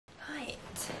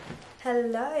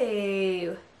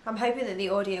Hello. I'm hoping that the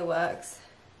audio works.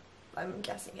 I'm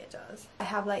guessing it does. I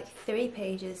have like 3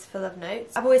 pages full of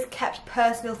notes. I've always kept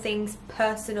personal things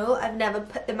personal. I've never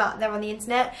put them out there on the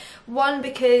internet. One,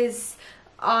 because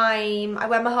I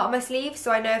wear my heart on my sleeve, so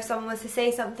I know if someone was to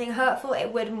say something hurtful,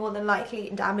 it would more than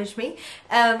likely damage me.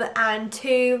 And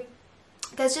 2,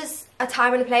 there's just a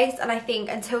time and a place, and I think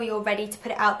until you're ready to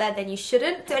put it out there, then you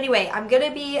shouldn't. So anyway, I'm going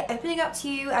to be opening up to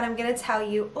you, and I'm going to tell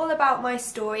you all about my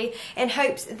story in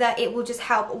hopes that it will just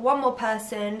help one more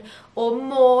person or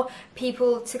more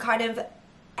people to kind of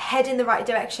head in the right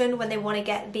direction when they want to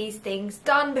get these things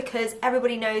done, because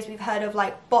everybody knows we've heard of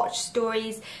like botched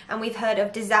stories and we've heard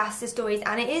of disaster stories,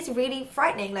 and it is really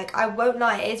frightening. Like, I won't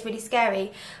lie, it is really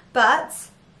scary, but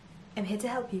I'm here to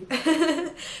help you.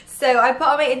 So I put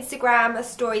on my Instagram a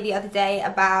story the other day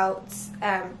about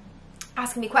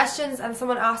asking me questions, and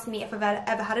someone asked me if I've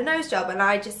ever had a nose job, and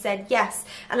I just said yes.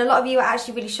 And a lot of you were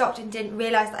actually really shocked and didn't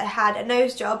realise that I had a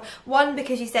nose job. One,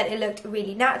 because you said it looked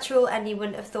really natural and you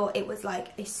wouldn't have thought it was like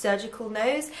a surgical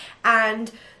nose,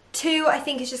 and 2, I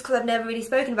think it's just because I've never really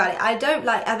spoken about it. I don't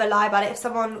like ever lie about it. If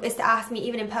someone is to ask me,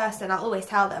 even in person, I'll always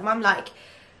tell them.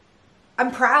 I'm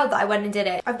proud that I went and did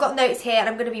it. I've got notes here and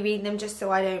I'm going to be reading them just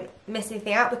so I don't miss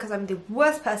anything out, because I'm the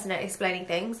worst person at explaining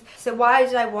things. So why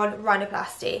did I want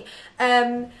rhinoplasty?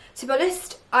 To be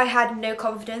honest, I had no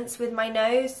confidence with my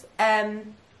nose.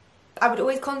 I would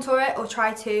always contour it, or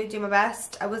try to do my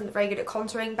best. I wasn't very good at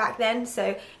contouring back then, so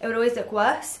it would always look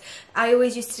worse. I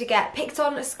always used to get picked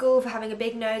on at school for having a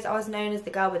big nose. I was known as the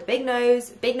girl with a big nose,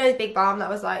 big bum. That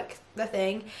was like the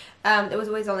thing. It was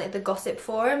always on like the gossip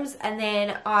forums, and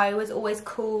then I was always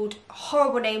called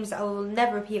horrible names that I will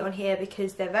never repeat on here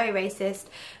because they're very racist.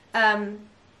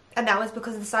 And that was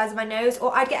because of the size of my nose.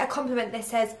 Or I'd get a compliment that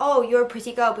says, "Oh, you're a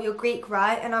pretty girl, but you're Greek,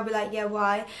 right?" And I'll be like, "Yeah,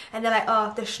 why?" And they're like,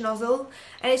 "Oh, the schnozzle."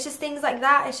 And it's just things like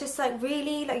that. It's just like,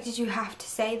 really? Like, did you have to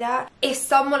say that? If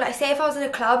someone, like, say if I was in a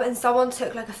club and someone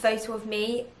took like a photo of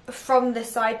me from the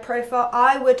side profile,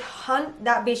 I would hunt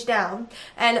that bitch down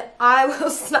and I will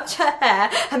snatch her hair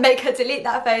and make her delete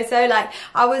that photo. Like,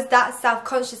 I was that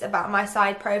self-conscious about my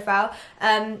side profile.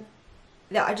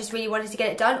 That I just really wanted to get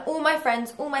it done. All my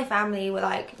friends, all my family were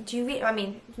like, do you really, I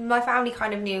mean, my family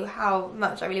kind of knew how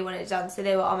much I really wanted it done, so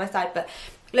they were on my side, but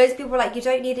loads of people were like, you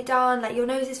don't need it done, like, your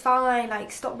nose is fine,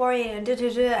 like, stop worrying, and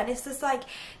and it's just like,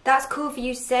 that's cool for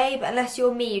you to say, but unless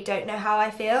you're me, you don't know how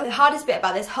I feel. The hardest bit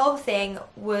about this whole thing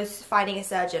was finding a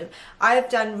surgeon. I've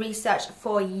done research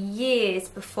for years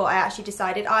before I actually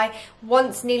decided. I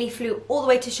once nearly flew all the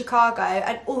way to Chicago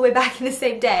and all the way back in the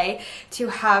same day to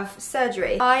have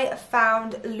surgery. I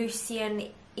found Lucian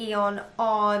Eon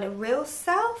on Real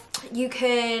Self. You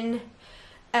can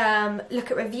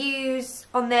look at reviews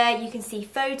on there, you can see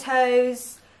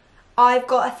photos. I've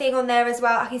got a thing on there as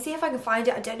well. I can see if I can find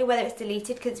it. I don't know whether it's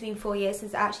deleted because it's been 4 years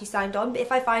since I actually signed on, but if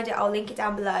I find it, I'll link it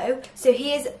down below. So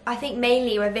he is, I think,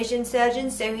 mainly a revision surgeon,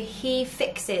 so he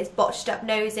fixes botched up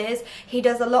noses. He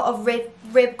does a lot of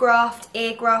rib graft,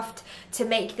 ear graft to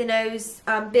make the nose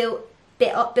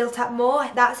built up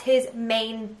more. That's his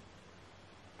main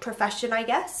profession, I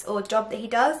guess, or job that he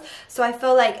does. So I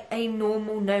feel like a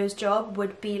normal nose job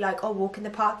would be like a walk in the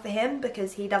park for him,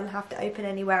 because he doesn't have to open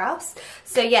anywhere else.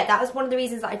 So yeah, that was one of the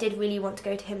reasons that I did really want to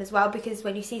go to him as well, because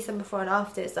when you see some before and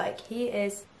after, it's like he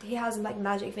has like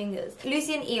magic fingers.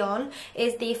 Lucian Eon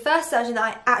is the first surgeon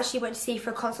that I actually went to see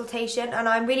for a consultation, and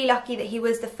I'm really lucky that he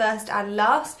was the first and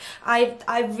last. I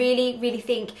really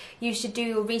think you should do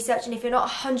your research, and if you're not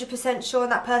 100% sure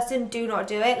on that person, do not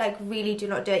do it. Like, really do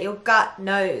not do it. Your gut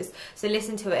knows. So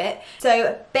listen to it.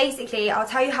 So basically, I'll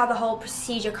tell you how the whole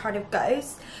procedure kind of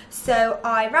goes. So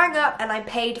I rang up and I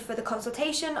paid for the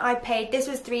consultation. I paid, this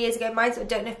was 3 years ago mine, so I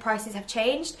don't know if prices have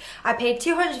changed. I paid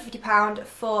 £250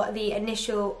 for the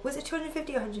initial, was it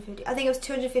 250 or 150? I think it was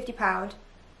 £250.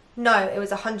 No, it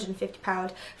was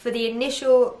 £150 for the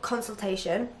initial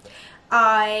consultation.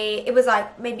 It was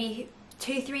like maybe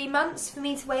 2-3 months for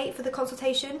me to wait for the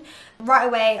consultation. Right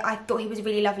away, I thought he was a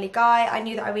really lovely guy. I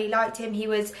knew that I really liked him. He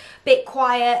was a bit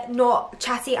quiet, not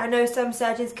chatty. I know some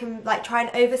surgeons can like try and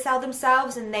oversell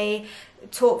themselves and they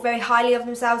talk very highly of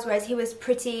themselves, whereas he was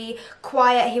pretty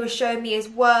quiet. He was showing me his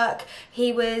work.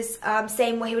 He was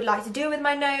saying what he would like to do with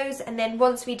my nose, and then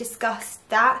once we discussed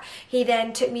that, he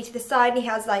then took me to the side and he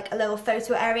has like a little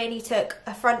photo area, and he took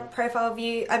a front profile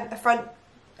view, a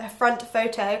front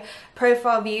photo,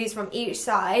 profile views from each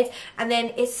side. And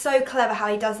then it's so clever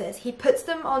how he does this. He puts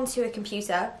them onto a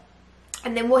computer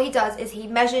And then what he does is he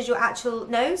measures your actual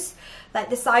nose, like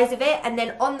the size of it, and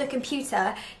then on the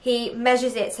computer he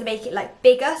measures it to make it like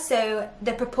bigger, so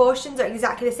the proportions are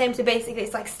exactly the same. So basically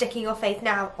it's like sticking your face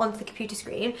now onto the computer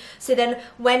screen. So then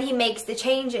when he makes the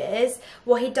changes,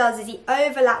 what he does is he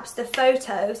overlaps the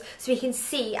photos so he can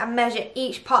see and measure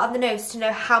each part of the nose to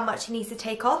know how much he needs to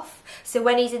take off. So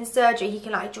when he's in surgery he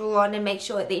can like draw on and make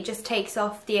sure that he just takes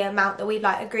off the amount that we've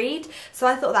like agreed. So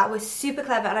I thought that was super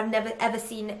clever, and I've never ever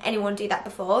seen anyone do that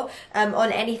before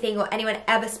on anything, or anyone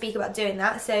ever speak about doing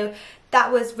that. So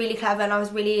that was really clever, and I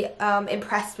was really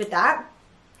impressed with that.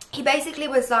 He basically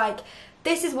was like,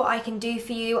 this is what I can do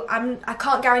for you. I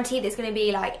can't guarantee that it's going to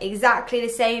be like exactly the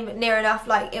same, near enough,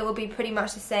 like it will be pretty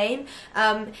much the same.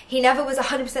 He never was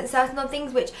 100% certain on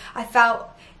things, which I felt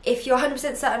if you're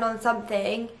 100% certain on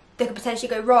something that could potentially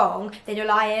go wrong, then you're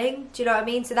lying. Do you know what I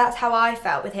mean? So that's how I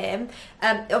felt with him.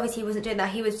 Obviously he wasn't doing that.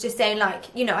 He was just saying like,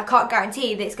 you know, I can't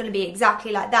guarantee that it's going to be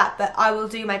exactly like that, but I will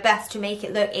do my best to make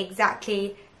it look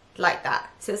exactly like that.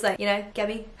 So it's like, you know, get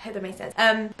me? I hope that makes sense.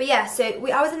 But yeah, so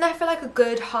I was in there for like a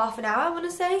good half an hour, I want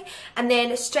to say, and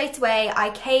then straight away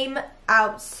I came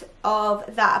out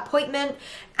of that appointment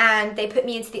and they put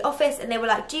me into the office and they were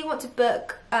like, do you want to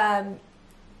book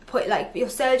like your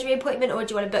surgery appointment, or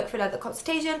do you want to book for another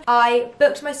consultation? I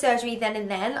booked my surgery then and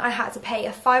then. I had to pay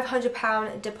a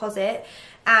 £500 deposit,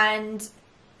 and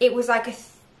it was like I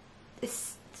think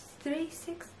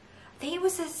it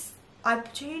was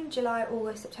June, July,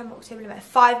 August, September, October, November,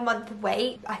 5-month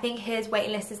wait. I think his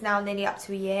waiting list is now nearly up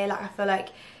to a year. Like I feel like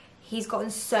he's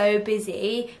gotten so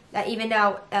busy that even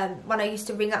now when I used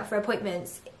to ring up for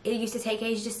appointments, it used to take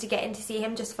ages just to get in to see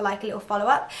him, just for like a little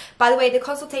follow-up. By the way, the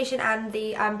consultation and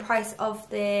the price of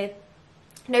the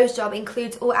nose job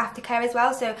includes all aftercare as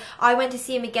well. So I went to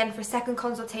see him again for a second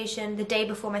consultation the day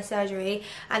before my surgery,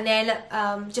 and then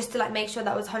just to like make sure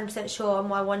that I was 100% sure on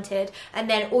what I wanted, and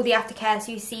then all the aftercare.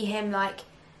 So you see him like,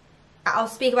 I'll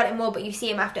speak about it more, but you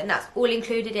see him after, and that's all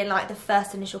included in like the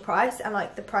first initial price and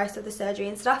like the price of the surgery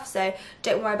and stuff. So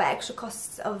don't worry about extra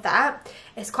costs of that.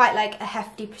 It's quite like a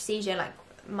hefty procedure, like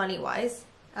money wise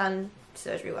and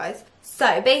surgery wise.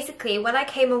 So basically when I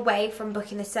came away from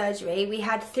booking the surgery, we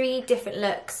had 3 different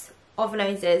looks of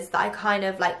noses that I kind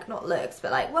of like, not looks,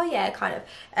 but like, well yeah, kind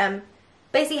of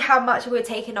basically how much we were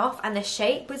taking off, and the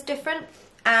shape was different.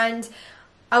 And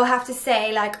I will have to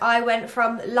say, like, I went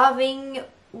from loving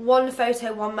one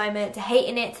photo one moment to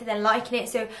hating it to then liking it.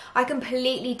 So I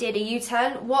completely did a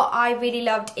U-turn. What I really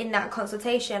loved in that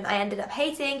consultation I ended up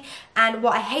hating, and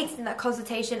what I hated in that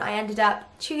consultation I ended up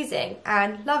choosing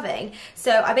and loving.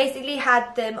 So I basically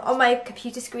had them on my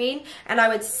computer screen, and I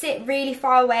would sit really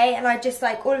far away and I'd just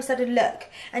like all of a sudden look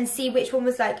and see which one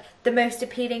was like the most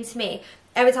appealing to me.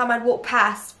 Every time I'd walk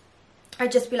past,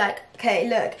 I'd just be like, okay,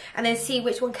 look, and then see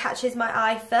which one catches my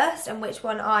eye first and which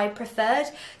one I preferred.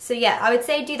 So yeah, I would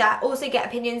say do that. Also get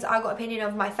opinions. I got opinion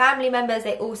of my family members.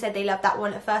 They all said they loved that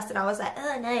one at first, and I was like,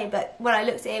 oh no, but when I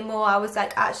looked at it more, I was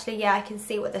like, actually, yeah, I can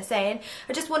see what they're saying.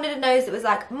 I just wanted a nose that was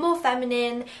like more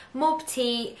feminine, more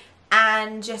petite,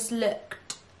 and just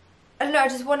looked, I don't know, I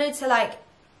just wanted to like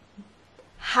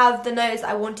have the nose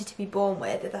I wanted to be born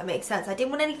with, if that makes sense. I didn't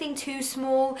want anything too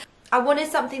small. I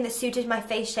wanted something that suited my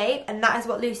face shape, and that is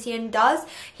what Lucien does.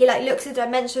 He like looks at the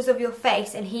dimensions of your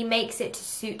face and he makes it to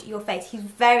suit your face. He's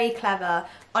very clever.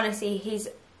 Honestly, he's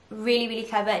really, really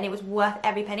clever, and it was worth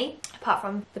every penny, apart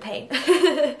from the pain.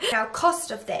 Now,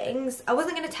 cost of things. I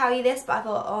wasn't going to tell you this, but I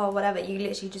thought, oh, whatever, you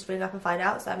literally just ring up and find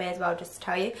out, so I may as well just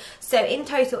tell you. So in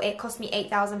total, it cost me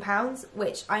 £8,000,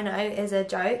 which I know is a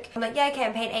joke. I'm like, yeah, okay,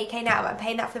 I'm paying 8k now, but I'm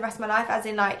paying that for the rest of my life, as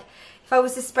in like, if I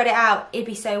was to spread it out, it'd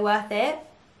be so worth it.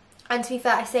 And to be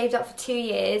fair, I saved up for 2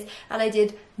 years and I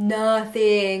did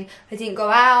nothing. I didn't go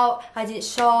out, I didn't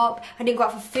shop, I didn't go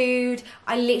out for food.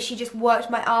 I literally just worked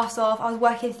my ass off. I was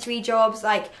working 3 jobs.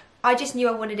 Like, I just knew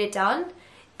I wanted it done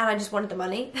and I just wanted the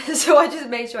money. So I just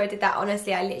made sure I did that.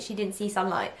 Honestly, I literally didn't see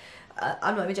sunlight.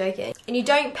 I'm not even joking. And you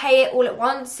don't pay it all at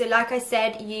once. So like I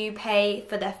said, you pay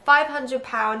for the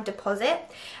 £500 deposit,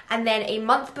 and then a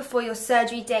month before your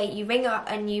surgery date, you ring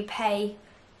up and you pay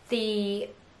the...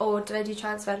 Or did I do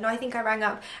transfer? No, I think I rang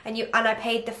up and I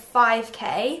paid the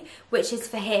 5k, which is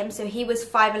for him, so he was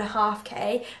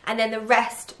 5.5k, and then the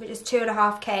rest, which is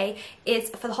 2.5k, is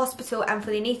for the hospital and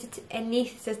for the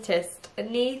anaesthetist.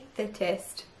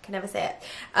 Can never say it.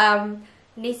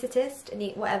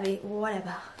 Anaesthetist,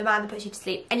 whatever. The man that puts you to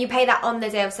sleep. And you pay that on the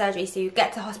day of surgery, so you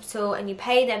get to hospital and you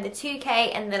pay them the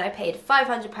 2k, and then I paid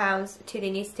 £500 to the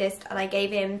anaesthetist, and I gave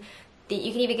him.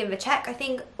 You can either give him a check, I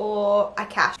think, or a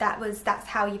cash. That's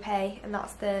how you pay, and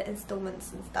that's the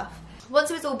installments and stuff. Once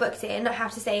it was all booked in, I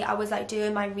have to say I was like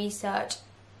doing my research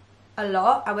a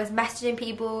lot. I was messaging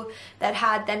people that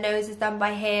had their noses done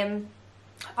by him.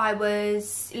 I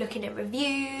was looking at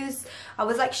reviews. I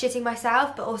was like shitting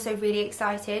myself, but also really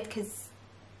excited because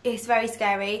it's very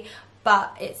scary,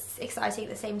 but it's exciting at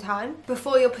the same time.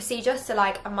 Before your procedure, so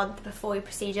like a month before your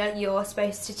procedure, you're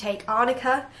supposed to take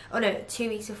arnica. Oh no, 2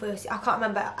 weeks before your, I can't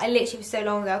remember. I literally, was so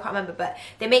long ago, I can't remember, but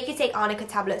they make you take arnica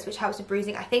tablets, which helps with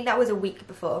bruising. I think that was a week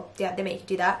before. Yeah, they make you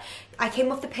do that. I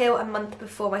came off the pill a month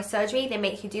before my surgery. They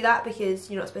make you do that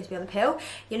because you're not supposed to be on the pill.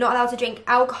 You're not allowed to drink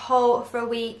alcohol for a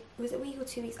week. Was it a week or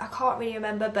 2 weeks? I can't really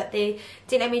remember, but they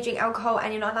didn't let me drink alcohol,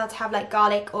 and you're not allowed to have like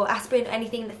garlic or aspirin or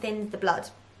anything that thins the blood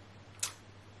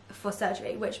for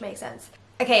surgery, which makes sense.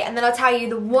 Okay, and then I'll tell you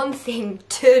the one thing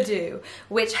to do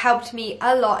which helped me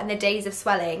a lot in the days of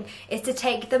swelling is to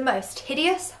take the most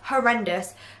hideous,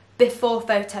 horrendous before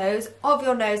photos of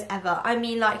your nose ever. I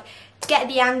mean, like, get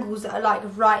the angles that are like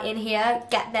right in here,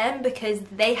 get them, because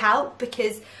they help.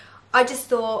 Because I just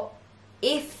thought,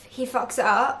 if he fucks it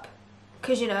up,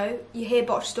 because you know, you hear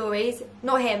botched stories,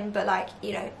 not him, but like,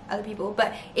 you know, other people,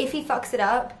 but if he fucks it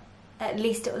up, at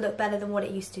least it will look better than what it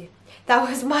used to. That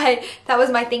was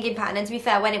my thinking pattern, and to be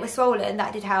fair, when it was swollen,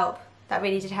 that did help. That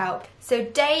really did help. So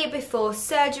day before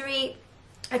surgery,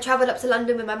 I travelled up to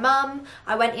London with my mum.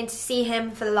 I went in to see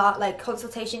him for the like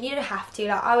consultation. You don't have to,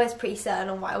 like, I was pretty certain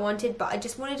on what I wanted, but I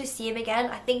just wanted to see him again.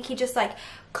 I think he just like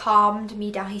calmed me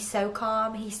down. He's so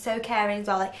calm, he's so caring as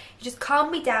well. Like, he just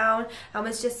calmed me down and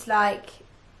was just like,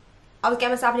 I was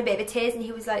getting myself in a bit of a tears, and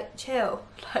he was like, chill,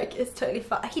 like, it's totally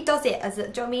fine. He does it as a, do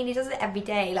you know what I mean? He does it every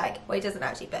day, like, well, he doesn't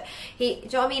actually, but he, do you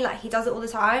know what I mean? Like, he does it all the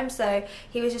time. So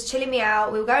he was just chilling me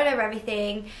out. We were going over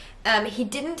everything. He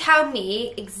didn't tell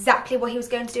me exactly what he was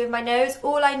going to do with my nose.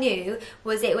 All I knew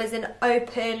was it was an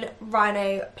open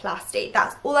rhinoplasty.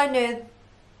 That's all I know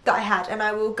that I had, and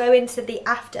I will go into the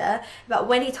after about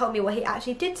when he told me what he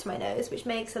actually did to my nose, which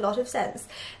makes a lot of sense.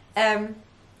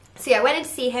 So yeah, I went in to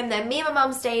see him. Then me and my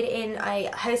mum stayed in a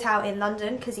hotel in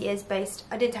London because he is based,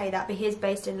 I didn't tell you that, but he is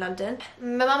based in London.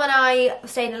 My mum and I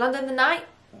stayed in London the night.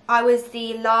 I was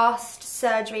the last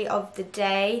surgery of the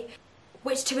day,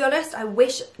 which, to be honest, I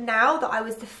wish now that I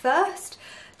was the first,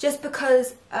 just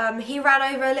because he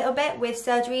ran over a little bit with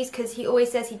surgeries, because he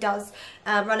always says he does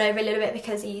run over a little bit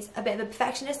because he's a bit of a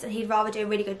perfectionist, and he'd rather do a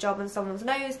really good job on someone's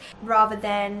nose rather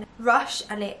than rush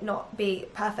and it not be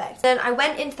perfect. Then I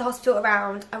went into the hospital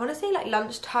around, I want to say like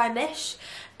lunchtime-ish,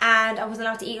 and I wasn't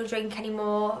allowed to eat or drink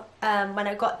anymore when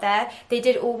I got there. They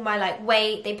did all my like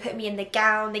weight, they put me in the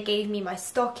gown, they gave me my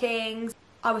stockings.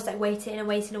 I was like waiting and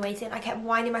waiting and waiting. I kept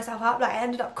winding myself up. Like, I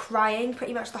ended up crying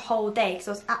pretty much the whole day because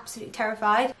I was absolutely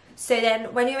terrified. So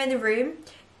then when you're in the room,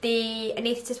 the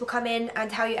anaesthetist will come in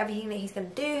and tell you everything that he's going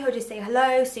to do. He'll just say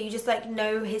hello, so you just like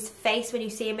know his face when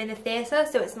you see him in the theatre,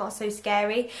 so it's not so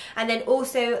scary. And then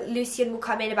also Lucian will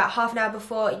come in about half an hour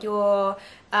before your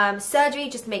surgery,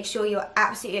 just to make sure you're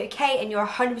absolutely okay and you're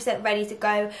 100% ready to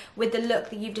go with the look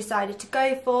that you've decided to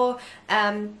go for.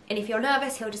 And if you're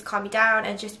nervous, he'll just calm you down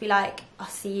and just be like, I'll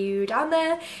see you down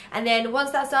there. And then once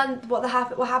that's done, what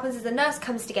happens is the nurse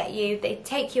comes to get you. They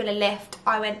take you in a lift.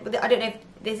 I don't know if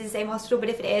this is the same hospital, but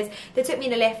if it is, they took me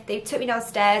in a lift, they took me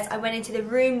downstairs. I went into the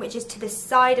room which is to the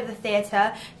side of the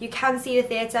theatre. You can see the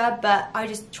theatre, but I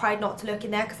just tried not to look in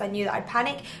there because I knew that I'd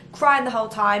panic. Crying the whole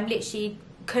time, literally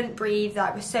couldn't breathe, I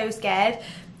was so scared.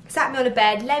 Sat me on a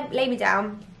bed, lay me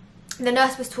down. The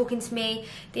nurse was talking to me,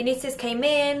 the anaesthetist came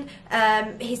in,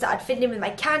 he started fiddling with my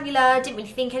cannula, didn't really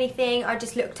think anything. I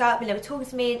just looked up and they were talking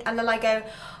to me, and then I go,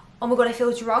 oh my god, I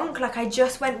feel drunk. Like, I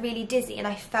just went really dizzy and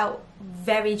I felt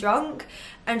very drunk.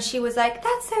 And she was like,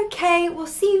 that's okay, we'll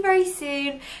see you very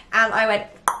soon. And I went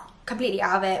completely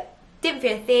out of it. Didn't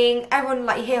feel a thing. Everyone,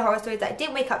 like, you hear horror stories, like,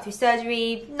 didn't wake up through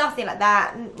surgery, nothing like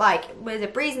that. Like, was a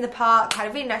breeze in the park, had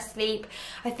a really nice sleep.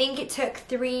 I think it took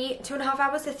 2.5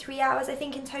 hours to 3 hours, I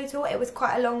think, in total. It was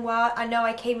quite a long while. I know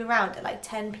I came around at like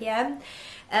 10 PM,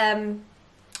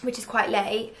 which is quite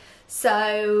late.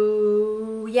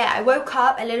 So yeah, I woke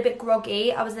up a little bit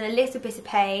groggy. I was in a little bit of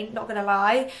pain, not gonna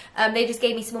lie. They just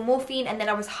gave me some more morphine, and then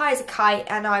I was high as a kite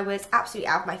and I was absolutely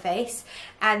out of my face.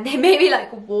 And they made me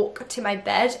like walk to my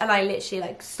bed, and I literally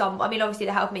like stumbled. I mean, obviously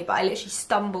they helped me, but I literally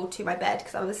stumbled to my bed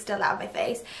because I was still out of my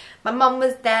face. My mum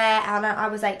was there, and I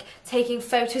was like taking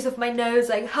photos of my nose,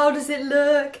 like, how does it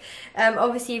look?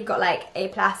 Obviously you've got like a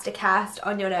plaster cast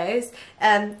on your nose,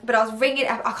 but I was ringing,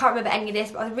 I can't remember any of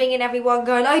this, but I was ringing everyone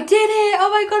going, I did it, oh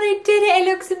my god, I did it, it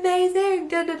looks amazing,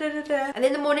 da, da, da, da, da. And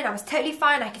in the morning I was totally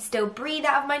fine. I could still breathe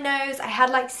out of my nose. I had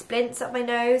like splints up my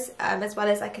nose, as well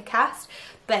as like a cast,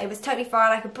 but it was totally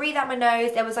fine. I could breathe out my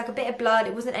nose. There was like a bit of blood,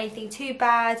 it wasn't anything too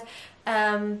bad.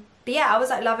 But yeah, I was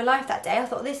like loving life that day. I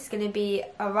thought this is going to be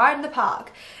a ride in the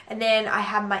park. And then I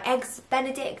had my eggs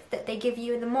Benedict that they give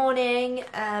you in the morning.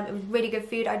 It was really good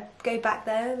food. I'd go back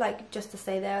there like just to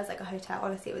stay there. It was like a hotel.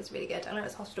 Honestly, it was really good. I know it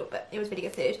was hospital, but it was really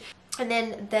good food. And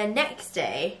then the next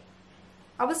day,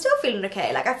 I was still feeling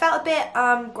okay. Like I felt a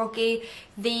bit groggy.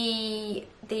 The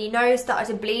nose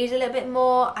started to bleed a little bit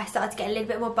more. I started to get a little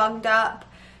bit more bunged up.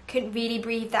 Couldn't really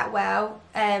breathe that well.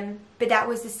 But that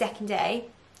was the second day.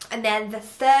 And then the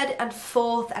third and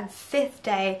fourth and fifth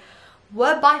day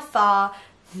were by far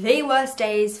the worst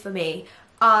days for me.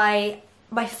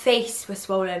 My face was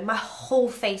swollen, my whole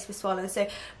face was swollen. So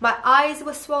my eyes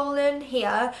were swollen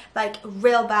here, like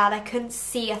real bad. I couldn't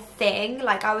see a thing,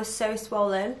 like I was so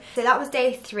swollen. So that was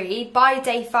day 3. By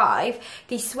day 5,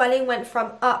 the swelling went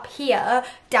from up here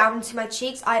down to my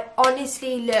cheeks. I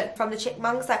honestly looked from the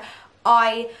chipmunks, like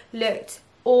I looked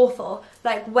awful.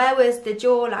 Like where was the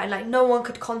jawline? Like no one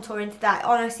could contour into that.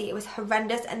 Honestly, it was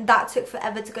horrendous, and that took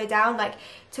forever to go down. Like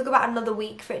it took about another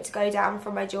week for it to go down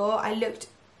from my jaw. I looked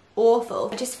awful.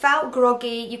 I just felt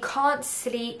groggy. You can't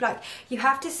sleep. Like you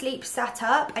have to sleep sat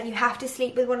up, and you have to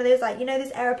sleep with one of those, like, you know,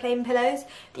 those aeroplane pillows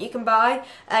that you can buy.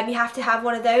 You have to have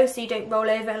one of those so you don't roll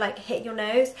over and like hit your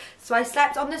nose. So I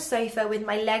slept on the sofa with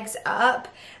my legs up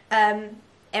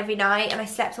every night, and I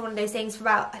slept on one of those things for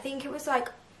about, I think it was like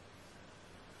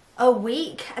a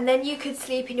week. And then you could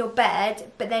sleep in your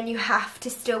bed, but then you have to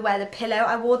still wear the pillow.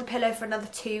 I wore the pillow for another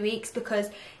 2 weeks because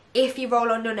if you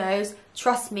roll on your nose,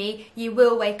 trust me, you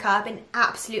will wake up in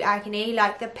absolute agony.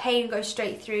 Like the pain goes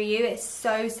straight through you. It's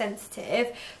so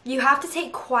sensitive. You have to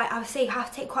take quite, I would say you have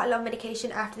to take quite a lot of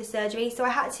medication after the surgery. So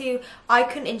I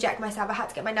couldn't inject myself. I had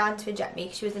to get my nan to inject me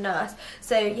because she was a nurse.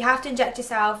 So you have to inject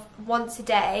yourself once a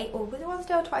day, or was it once a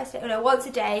day or twice a day? Oh, no, once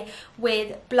a day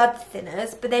with blood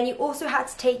thinners. But then you also had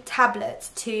to take tablets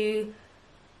to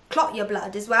clot your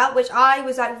blood as well, which I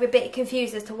was like a bit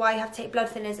confused as to why you have to take blood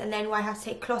thinners and then why you have to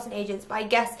take clotting agents. But I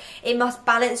guess it must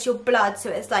balance your blood so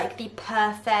it's like the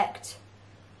perfect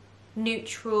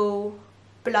neutral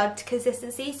blood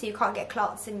consistency, so you can't get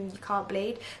clots and you can't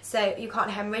bleed, so you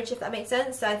can't hemorrhage, if that makes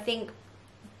sense. So I think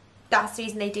that's the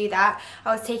reason they do that.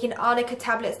 I was taking arnica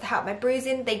tablets to help my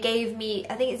bruising. They gave me,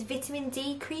 I think it's vitamin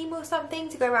D cream or something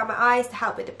to go around my eyes to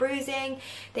help with the bruising.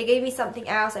 They gave me something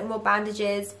else, like more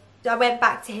bandages. I went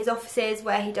back to his offices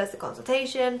where he does the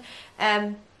consultation.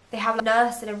 They have a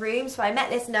nurse in a room, so I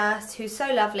met this nurse who's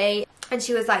so lovely, and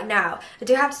she was like, now, I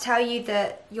do have to tell you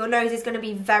that your nose is going to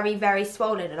be very, very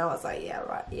swollen. And I was like, yeah,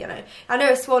 right, you know. I know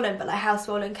it's swollen, but like how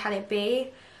swollen can it be?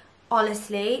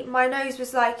 Honestly, my nose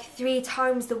was like 3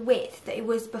 times the width that it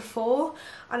was before,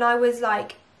 and I was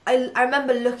like, I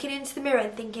remember looking into the mirror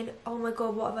and thinking, oh my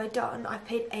god, what have I done? I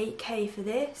paid 8k for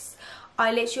this.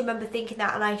 I literally remember thinking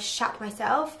that, and I shat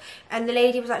myself. And the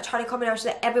lady was like trying to calm me down. She's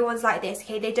like, everyone's like this,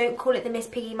 okay? They don't call it the Miss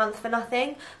Piggy month for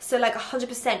nothing. So like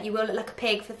 100% you will look like a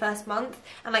pig for the first month.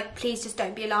 And like, please just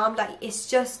don't be alarmed. Like, it's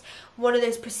just one of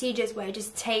those procedures where it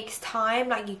just takes time.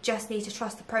 Like, you just need to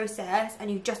trust the process,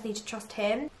 and you just need to trust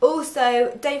him.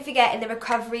 Also, don't forget, in the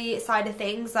recovery side of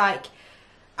things, like,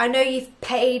 I know you've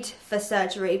paid for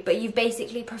surgery, but you've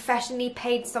basically professionally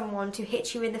paid someone to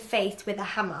hit you in the face with a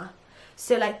hammer.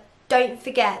 So like, don't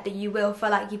forget that you will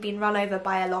feel like you've been run over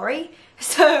by a lorry.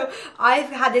 So I've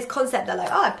had this concept that like,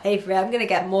 oh, I paid for it, I'm gonna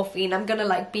get morphine, I'm gonna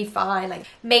like be fine. Like,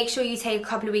 make sure you take a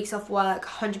couple of weeks off work,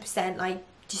 100%. Like,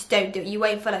 just don't do it. You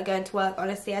won't feel like going to work,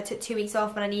 honestly. I took 2 weeks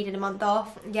off when I needed a month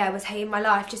off. Yeah, I was hating my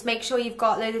life. Just make sure you've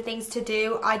got loads of things to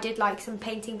do. I did like some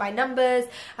painting by numbers.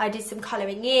 I did some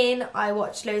colouring in. I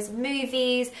watched loads of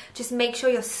movies. Just make sure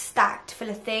you're stacked full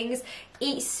of things.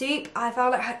 Eat soup. I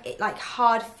found like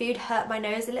hard food hurt my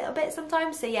nose a little bit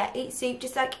sometimes. So yeah, eat soup.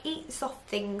 Just like eat soft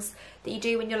things that you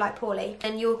do when you're like poorly.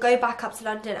 And you'll go back up to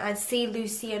London and see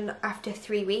Lucian after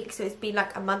 3 weeks. So it's been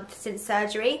like a month since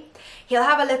surgery. He'll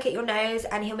have a look at your nose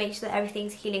and he'll make sure that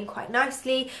everything's healing quite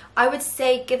nicely. I would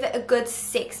say give it a good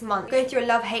 6 months. Go through a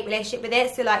love-hate relationship with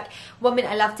it. So like, 1 minute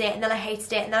I loved it, and then I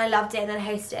hated it, and then I loved it, and then I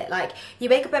hated it. Like, you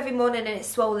wake up every morning and it's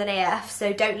swollen AF,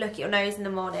 so don't look at your nose in the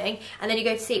morning. And then you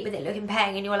go to sleep with it looking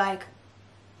paying, and you're like,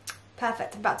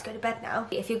 perfect, I'm about to go to bed now.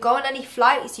 If you go on any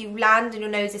flights, you land and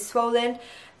your nose is swollen,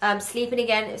 sleeping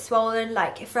again, it's swollen.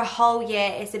 Like, for a whole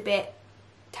year, it's a bit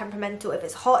temperamental. If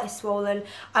it's hot, it's swollen.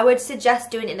 I would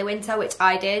suggest doing it in the winter, which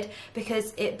I did,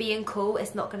 because it being cool,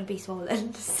 it's not going to be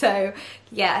swollen. So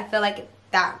yeah, I feel like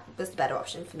that was the better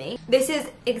option for me. This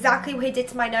is exactly what he did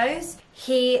to my nose.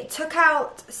 He took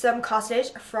out some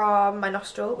cartilage from my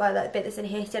nostril, well, that bit that's in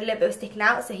here, he said a little bit was sticking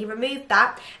out, so he removed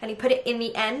that and he put it in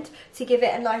the end to give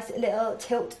it a nice little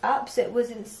tilt up so it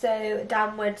wasn't so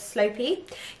downward slopey.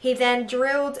 He then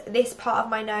drilled this part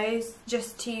of my nose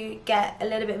just to get a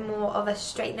little bit more of a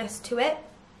straightness to it.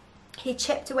 He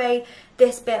chipped away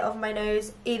this bit of my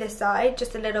nose either side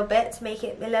just a little bit to make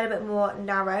it a little bit more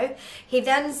narrow. He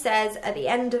then says at the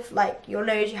end of like your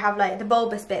nose you have like the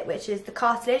bulbous bit, which is the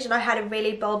cartilage, and I had a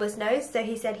really bulbous nose, so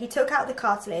he said he took out the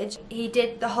cartilage. He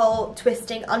did the whole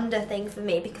twisting under thing for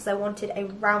me because I wanted a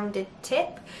rounded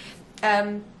tip.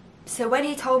 So when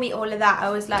he told me all of that, I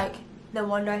was like, no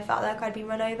wonder I felt like I'd been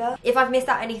run over. If I've missed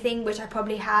out anything, which I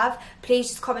probably have, please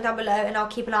just comment down below and I'll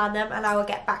keep an eye on them and I will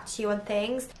get back to you on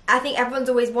things. I think everyone's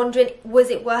always wondering, was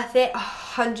it worth it?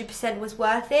 100% was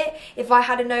worth it. If I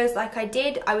had a nose like I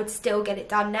did, I would still get it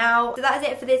done now. So that is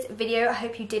it for this video. I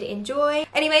hope you did enjoy.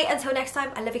 Anyway, until next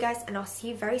time, I love you guys and I'll see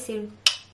you very soon.